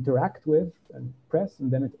to interact with and press,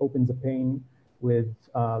 and then it opens a pane with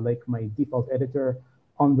like my default editor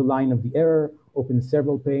on the line of the error, opens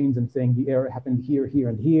several panes and saying the error happened here, here,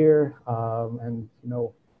 and here, and you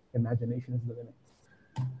know, imagination is the limit.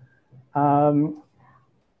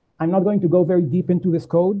 I'm not going to go very deep into this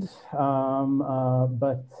code,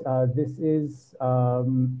 but this is, I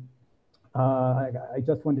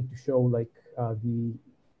just wanted to show like the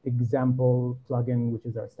example plugin, which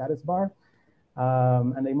is our status bar.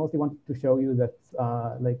 And I mostly wanted to show you that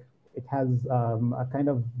like it has a kind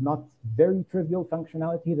of not very trivial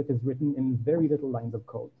functionality that is written in very little lines of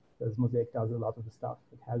code, because Mosaic does a lot of the stuff.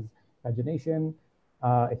 It has pagination.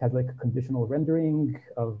 It has like a conditional rendering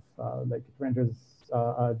of like it renders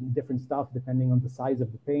different stuff depending on the size of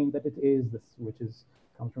the pane that it is, which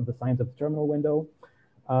comes from the size of the terminal window.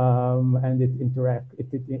 And it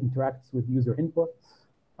interacts with user inputs.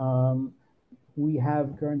 We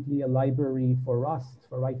have currently a library for Rust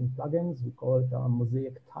for writing plugins. We call it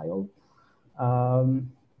Mosaic Tile,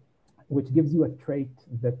 which gives you a trait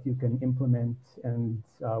that you can implement. And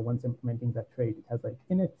once implementing that trait, it has like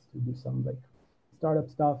init to do some like startup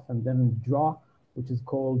stuff, and then draw, which is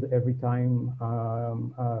called every time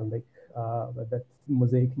that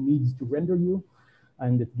Mosaic needs to render you.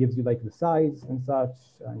 And it gives you like the size and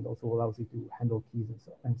such, and also allows you to handle keys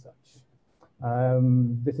and such.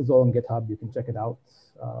 This is all on GitHub. You can check it out.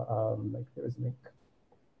 Like there is a link.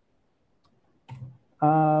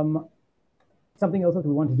 Something else that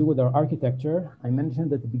we want to do with our architecture. I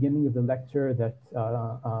mentioned at the beginning of the lecture that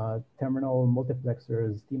terminal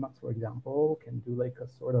multiplexers, TMUX, for example, can do like a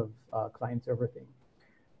sort of client-server thing,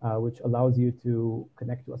 which allows you to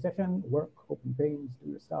connect to a session, work, open panes, do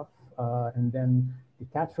your stuff, and then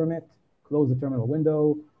detach from it, close the terminal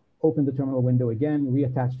window, open the terminal window again,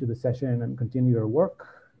 reattach to the session, and continue your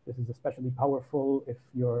work. This is especially powerful if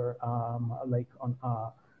you're like on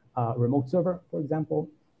a remote server, for example.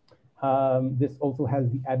 This also has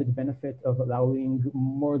the added benefit of allowing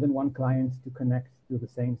more than one client to connect to the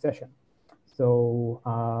same session. So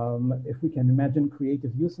if we can imagine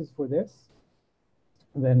creative uses for this,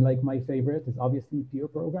 then like my favorite is obviously peer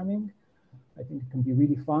programming. I think it can be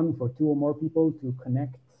really fun for 2 or more people to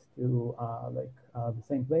connect to the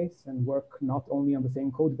same place and work not only on the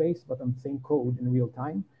same code base, but on the same code in real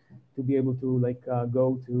time, to be able to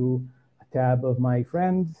go to a tab of my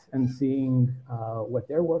friends and seeing what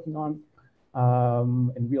they're working on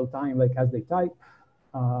in real time, like as they type.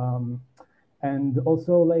 And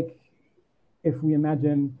also, like, if we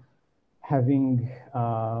imagine having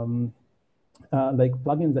like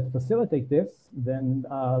plugins that facilitate this, then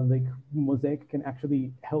like Mosaic can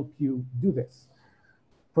actually help you do this.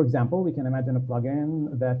 For example, we can imagine a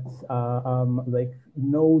plugin that like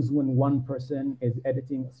knows when one person is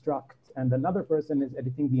editing a struct and another person is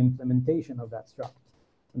editing the implementation of that struct.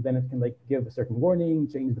 And then it can like give a certain warning,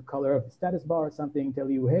 change the color of the status bar or something, tell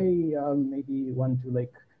you, hey, maybe you want to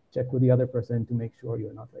like check with the other person to make sure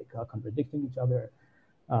you're not like contradicting each other.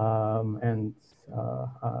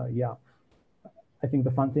 Yeah, I think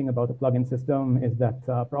the fun thing about the plugin system is that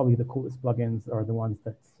probably the coolest plugins are the ones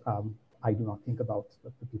that I do not think about,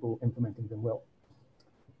 but the people implementing them will.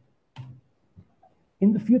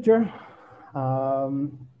 In the future,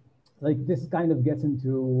 like this kind of gets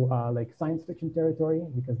into like science fiction territory,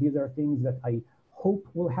 because these are things that I hope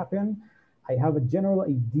will happen. I have a general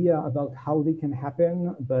idea about how they can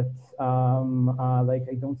happen, but like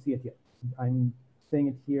I don't see it yet. I'm saying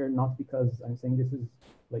it here not because I'm saying this is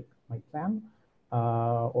like my plan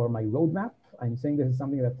or my roadmap. I'm saying this is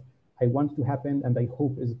something that I want to happen and I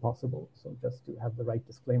hope is possible. So just to have the right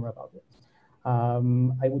disclaimer about it.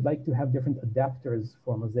 I would like to have different adapters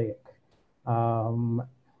for Mosaic.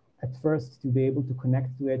 At first, to be able to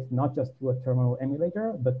connect to it, not just through a terminal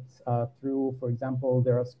emulator, but through, for example,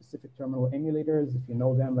 there are specific terminal emulators, if you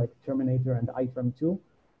know them, like Terminator and iTerm2,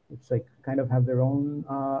 which like kind of have their own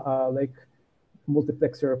like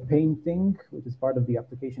multiplexer pane thing, which is part of the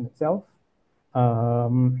application itself. I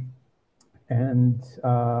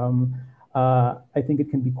think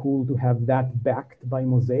it can be cool to have that backed by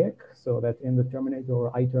Mosaic, so that in the Terminator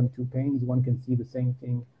or iTerm2 panes, one can see the same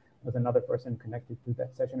thing as another person connected to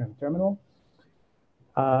that session in terminal.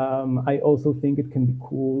 I also think it can be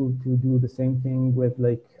cool to do the same thing with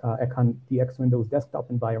like the X Windows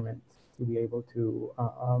desktop environment, to be able to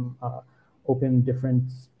open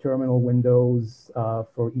different terminal windows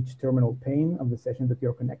for each terminal pane of the session that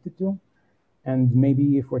you're connected to. And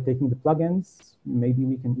maybe if we're taking the plugins, maybe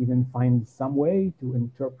we can even find some way to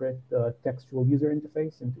interpret the textual user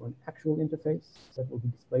interface into an actual interface that will be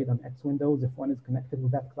displayed on X Windows if one is connected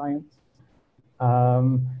with that client.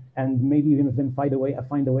 And maybe even then find a way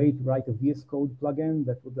to write a VS Code plugin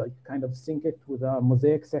that would like kind of sync it with a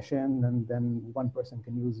Mosaic session, and then one person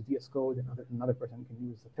can use VS Code and another person can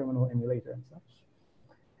use a terminal emulator and such.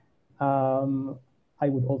 I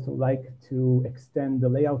would also like to extend the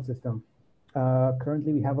layout system.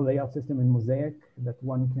 Currently, we have a layout system in Mosaic that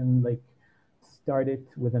one can like start it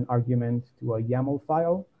with an argument to a YAML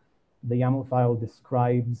file. The YAML file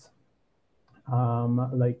describes a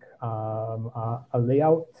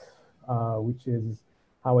layout, which is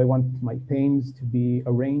how I want my panes to be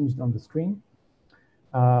arranged on the screen.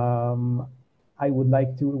 I would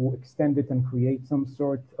like to extend it and create some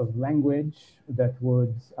sort of language that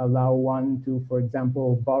would allow one to, for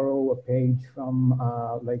example, borrow a page from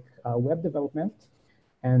web development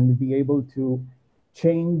and be able to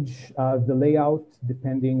change the layout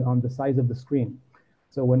depending on the size of the screen.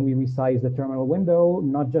 So when we resize the terminal window,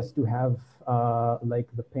 not just to have like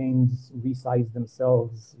the panes resize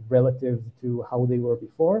themselves relative to how they were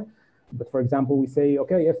before, but for example, we say,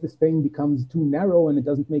 okay, if this pane becomes too narrow and it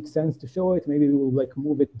doesn't make sense to show it, maybe we will like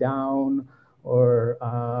move it down, or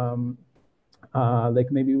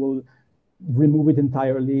like maybe we'll remove it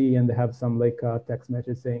entirely and have some like text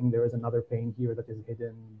message saying there is another pane here that is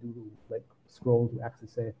hidden, do like scroll to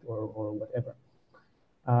access it, or whatever.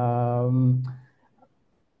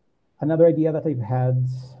 Another idea that I've had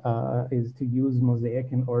is to use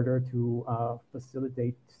Mosaic in order to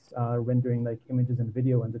facilitate rendering like images and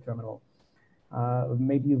video in the terminal.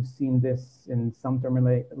 Maybe you've seen this in some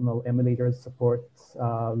terminal emulators support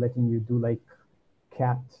letting you do like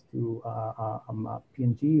cat to a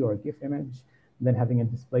PNG or a GIF image, then having it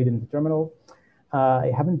displayed in the terminal.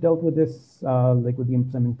 I haven't dealt with this, like with the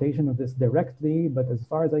implementation of this directly, but as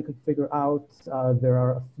far as I could figure out, there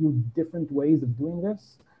are a few different ways of doing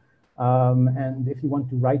this. And if you want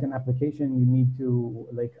to write an application, you need to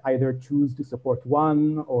like either choose to support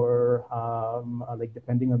one or like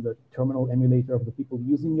depending on the terminal emulator of the people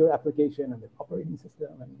using your application and the operating system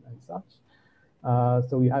and such.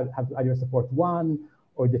 So you have to either support one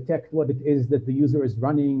or detect what it is that the user is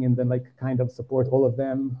running and then like kind of support all of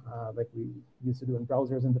them like we used to do in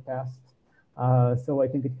browsers in the past. So I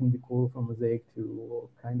think it can be cool for Mosaic to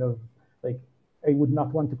kind of like, I would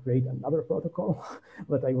not want to create another protocol,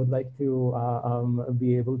 but I would like to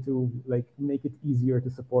be able to like make it easier to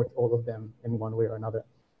support all of them in one way or another.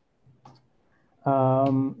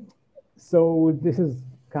 So this is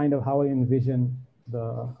kind of how I envision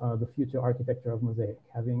the future architecture of Mosaic,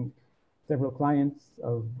 having several clients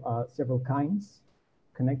of several kinds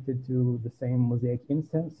connected to the same Mosaic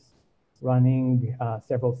instance, running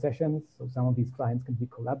several sessions. So some of these clients can be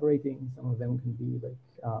collaborating, some of them can be like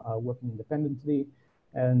working independently,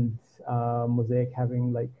 and Mosaic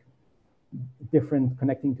having like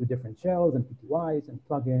connecting to different shells and PTYs and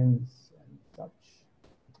plugins and such.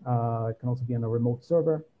 It can also be on a remote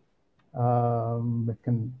server. It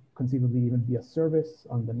can conceivably even be a service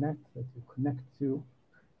on the net that you connect to,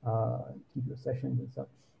 keep your sessions and such.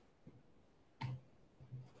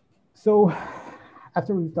 So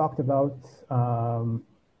after we've talked about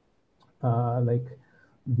like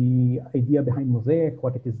the idea behind Mosaic,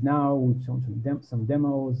 what it is now, we've shown some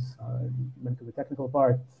demos, went to the technical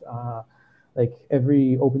part. Like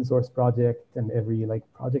every open source project and every like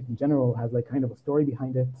project in general has like kind of a story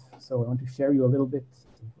behind it. So I want to share you a little bit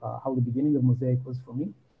how the beginning of Mosaic was for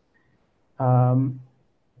me.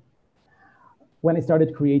 When I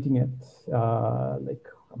started creating it, like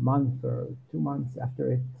a month or 2 months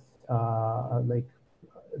after it, like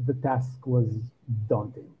the task was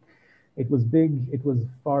daunting. It was big. It was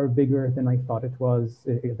far bigger than I thought it was,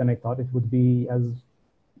 than I thought it would be, as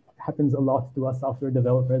happens a lot to us software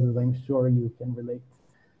developers, as I'm sure you can relate.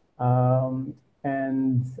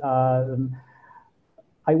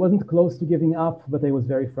 I wasn't close to giving up, but I was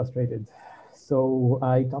very frustrated. So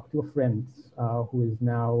I talked to a friend who is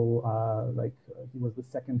now like, he was the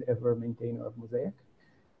second ever maintainer of Mosaic.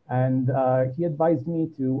 And he advised me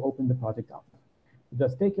to open the project up.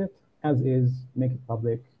 Just take it as is, make it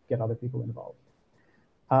public, get other people involved.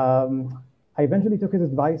 I eventually took his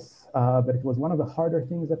advice, but it was one of the harder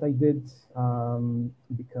things that I did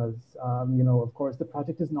because, you know, of course, the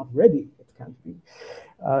project is not ready. It can't be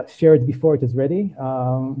shared before it is ready,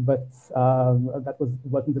 but that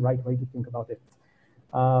wasn't the right way to think about it.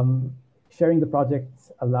 Sharing the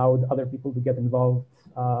project allowed other people to get involved,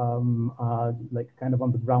 like kind of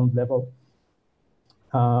on the ground level,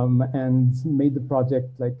 and made the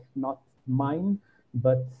project like not mine,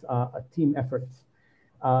 but a team effort.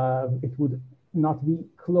 It would not be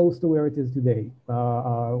close to where it is today.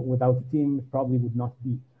 Without the team, it probably would not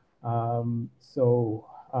be. So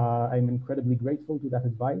I'm incredibly grateful to that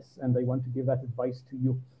advice, and I want to give that advice to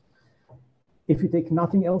you. If you take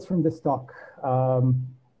nothing else from this talk,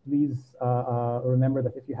 please remember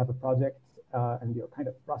that if you have a project and you're kind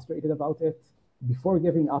of frustrated about it, before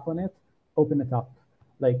giving up on it, open it up.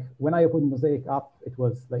 Like when I opened Mosaic up, it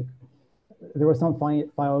was like, there were some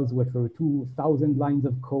files which were 2,000 lines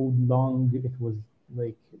of code long. It was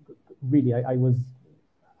like, really,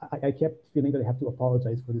 I kept feeling that I have to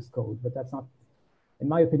apologize for this code, but that's not, in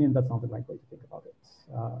my opinion, that's not the right way to think about it.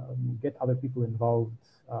 Get other people involved,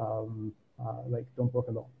 like don't work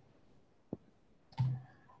alone.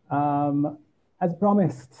 As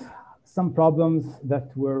promised, some problems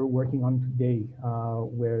that we're working on today,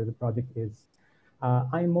 where the project is.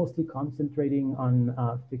 I'm mostly concentrating on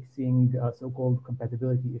fixing so-called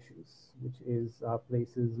compatibility issues, which is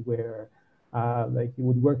places where like you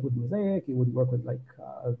would work with Mosaic, you would work with like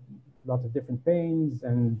lots of different panes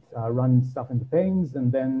and run stuff in the panes,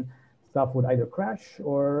 and then stuff would either crash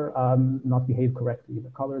or not behave correctly.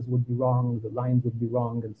 The colors would be wrong, the lines would be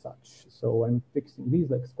wrong and such. So I'm fixing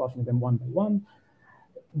these, like squashing them one by one.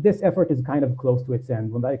 This effort is kind of close to its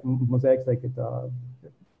end. Mosaic's like it,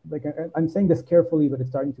 like I'm saying this carefully, but it's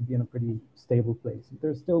starting to be in a pretty stable place.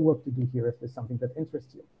 There's still work to do here if there's something that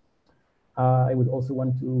interests you. I would also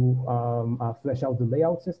want to flesh out the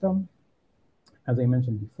layout system. As I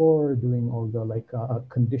mentioned before, doing all the like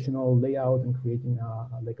conditional layout and creating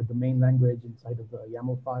like a domain language inside of the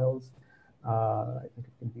YAML files. I think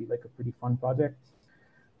it can be like a pretty fun project.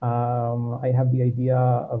 I have the idea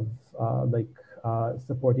of like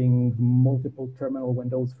supporting multiple terminal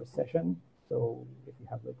windows for session. So if you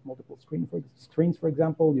have like multiple screens, for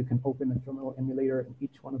example, you can open a terminal emulator in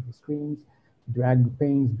each one of the screens, drag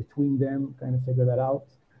panes between them, kind of figure that out.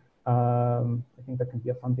 I think that can be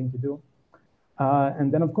a fun thing to do.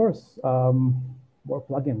 And then, of course, more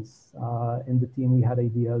plugins. In the team, we had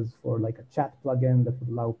ideas for like a chat plugin that would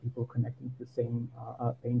allow people connecting to the same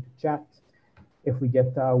pane to chat. If we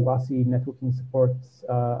get WASI networking support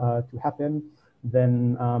to happen,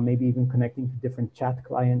 then maybe even connecting to different chat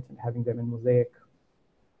clients and having them in Mosaic.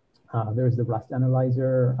 There's the Rust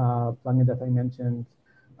Analyzer plugin that I mentioned.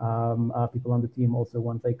 People on the team also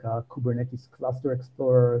want like a Kubernetes cluster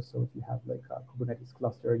explorer. So if you have like a Kubernetes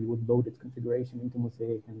cluster, you would load its configuration into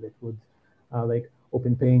Mosaic, and it would like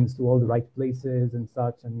open panes to all the right places and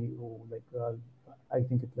such. And you like, I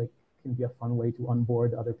think it like can be a fun way to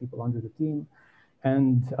onboard other people under the team.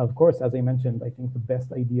 And of course, as I mentioned, I think the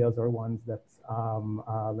best ideas are ones that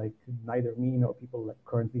like neither me nor people like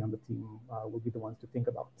currently on the team will be the ones to think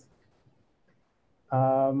about.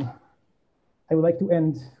 I would like to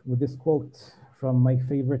end with this quote from my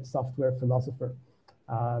favorite software philosopher.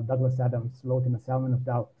 Douglas Adams wrote in A Salmon of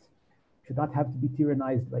Doubt, "Should not have to be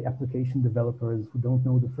tyrannized by application developers who don't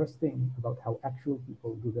know the first thing about how actual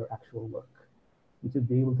people do their actual work. We should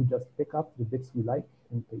be able to just pick up the bits we like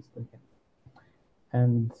and paste them in."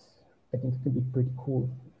 And I think it could be pretty cool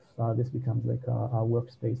if this becomes like a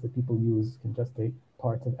workspace that people use, can just take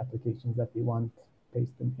parts of applications that they want,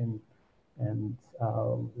 paste them in, and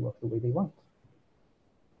work the way they want.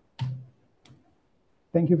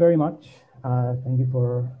 Thank you very much. Thank you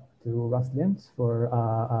to Linz for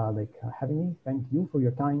having me. Thank you for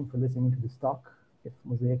your time, for listening to this talk. If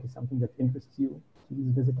Mosaic is something that interests you,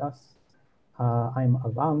 please visit us. I'm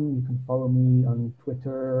Aram. You can follow me on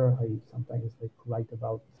Twitter. I sometimes like write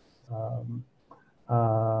about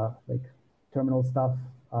like terminal stuff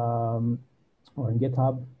or on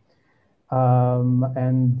GitHub.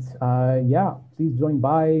 Yeah, please join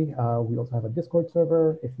by. We also have a Discord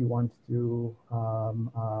server if you want to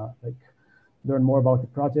like learn more about the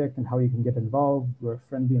project and how you can get involved. We're a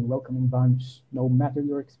friendly and welcoming bunch. No matter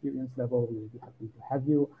your experience level, we'll be happy to have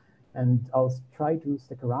you. And I'll try to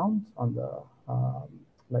stick around on the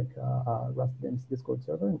Linz Discord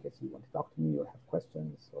server in case you want to talk to me or have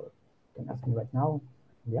questions, or you can ask me right now.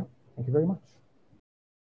 Yeah, thank you very much.